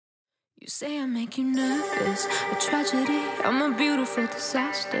You say I make you nervous, a tragedy, I'm a beautiful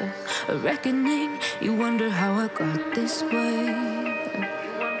disaster, a reckoning, you wonder how I got this way.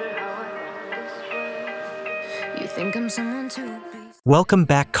 You think I'm someone to be. Welcome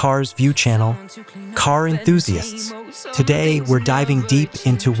back, Cars View channel, car enthusiasts. Today, we're diving deep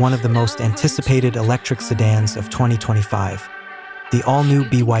into one of the most anticipated electric sedans of 2025, the all-new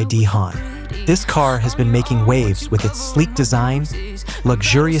BYD HAN. This car has been making waves with its sleek design,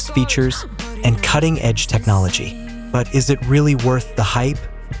 luxurious features, and cutting-edge technology. But is it really worth the hype?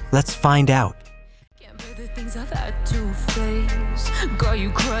 Let's find out. Things I've had to face, got you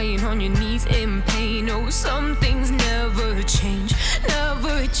crying on your knees in pain. Oh, some things never change,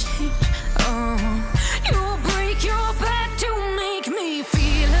 never change. Oh, you'll break your back to make me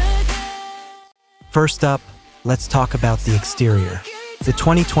feel again. First up, let's talk about the exterior. The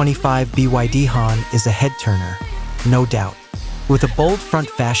 2025 BYD HAN is a head-turner, no doubt. With a bold front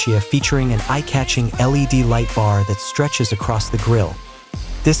fascia featuring an eye-catching LED light bar that stretches across the grille,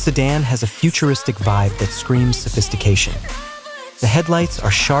 this sedan has a futuristic vibe that screams sophistication. The headlights are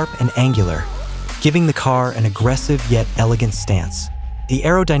sharp and angular, giving the car an aggressive yet elegant stance. The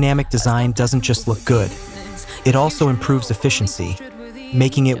aerodynamic design doesn't just look good, it also improves efficiency,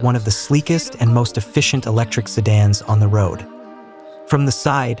 making it one of the sleekest and most efficient electric sedans on the road. From the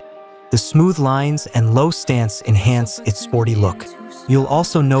side, the smooth lines and low stance enhance its sporty look. You'll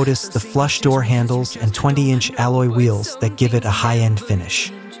also notice the flush door handles and 20-inch alloy wheels that give it a high-end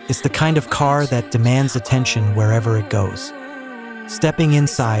finish. It's the kind of car that demands attention wherever it goes. Stepping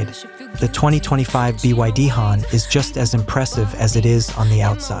inside, the 2025 BYD HAN is just as impressive as it is on the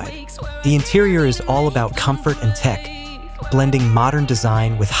outside. The interior is all about comfort and tech, blending modern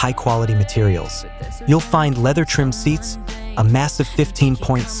design with high-quality materials. You'll find leather-trimmed seats, a massive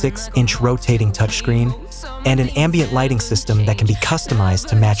 15.6-inch rotating touchscreen, and an ambient lighting system that can be customized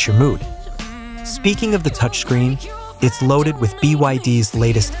to match your mood. Speaking of the touchscreen, it's loaded with BYD's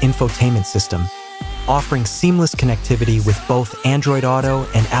latest infotainment system, offering seamless connectivity with both Android Auto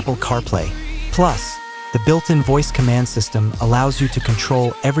and Apple CarPlay. Plus, the built-in voice command system allows you to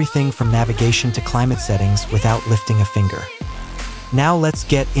control everything from navigation to climate settings without lifting a finger. Now let's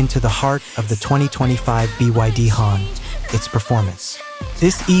get into the heart of the 2025 BYD HAN, its performance.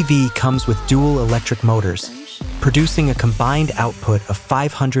 This EV comes with dual electric motors, producing a combined output of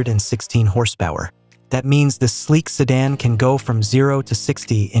 516 horsepower. That means this sleek sedan can go from 0 to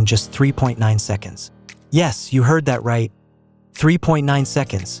 60 in just 3.9 seconds. Yes, you heard that right, 3.9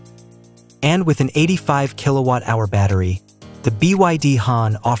 seconds. And with an 85 kilowatt-hour battery, the BYD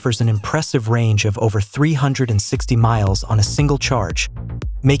HAN offers an impressive range of over 360 miles on a single charge,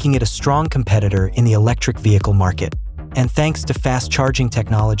 making it a strong competitor in the electric vehicle market. And thanks to fast charging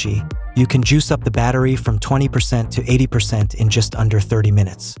technology, you can juice up the battery from 20% to 80% in just under 30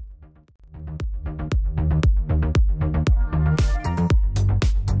 minutes.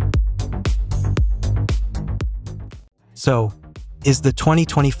 So, is the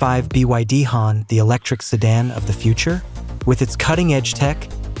 2025 BYD HAN the electric sedan of the future? With its cutting-edge tech,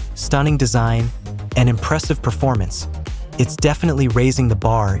 stunning design, and impressive performance, it's definitely raising the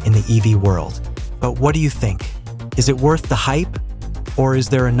bar in the EV world. But what do you think? Is it worth the hype? Or is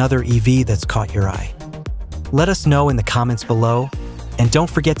there another EV that's caught your eye? Let us know in the comments below, and don't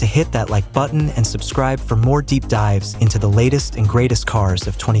forget to hit that like button and subscribe for more deep dives into the latest and greatest cars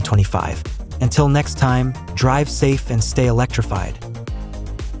of 2025. Until next time, drive safe and stay electrified.